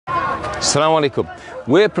Assalamu alaikum.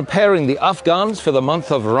 We're preparing the Afghans for the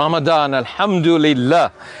month of Ramadan,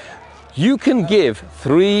 alhamdulillah. You can give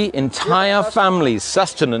 3 entire families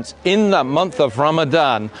sustenance in that month of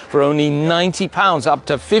Ramadan for only £90, up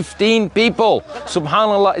to 15 people.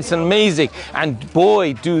 Subhanallah, it's amazing. And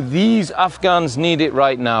boy, do these Afghans need it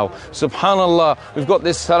right now. Subhanallah, we've got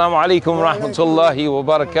this. Assalamu alaikum rahmatullahi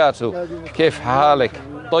wa barakatuh. 𝘊𝑃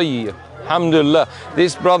حالك؟ Alhamdulillah,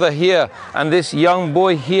 this brother here and this young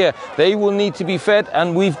boy here, they will need to be fed,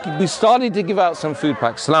 and we started to give out some food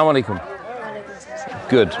packs. Assalamu alaikum.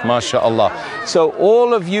 Good, mashallah. So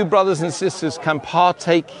all of you brothers and sisters can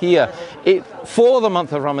partake here for the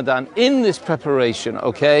month of Ramadan in this preparation,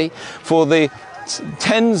 okay? For the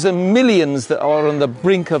tens of millions that are on the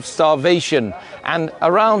brink of starvation, and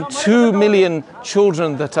around 2 million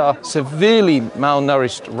children that are severely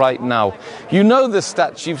malnourished right now. You know the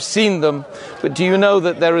stats, you've seen them, but do you know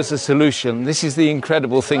that there is a solution? This is the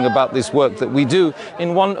incredible thing about this work that we do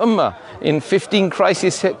in one ummah, in 15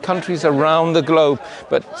 crisis-hit countries around the globe,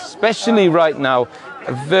 but especially right now,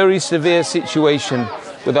 a very severe situation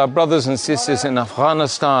with our brothers and sisters in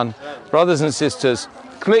Afghanistan. Brothers and sisters,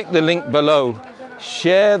 click the link below.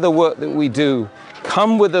 Share the work that we do.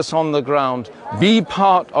 Come with us on the ground. Be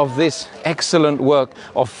part of this excellent work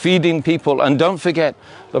of feeding people. And don't forget,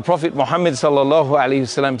 the Prophet Muhammad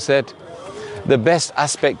ﷺ said, the best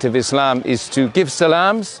aspect of Islam is to give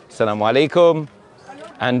salams, Assalamu alaikum,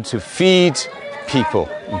 and to feed people,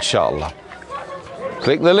 inshallah.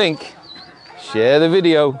 Click the link, share the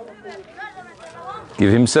video,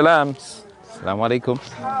 give him salams, Assalamu alaikum.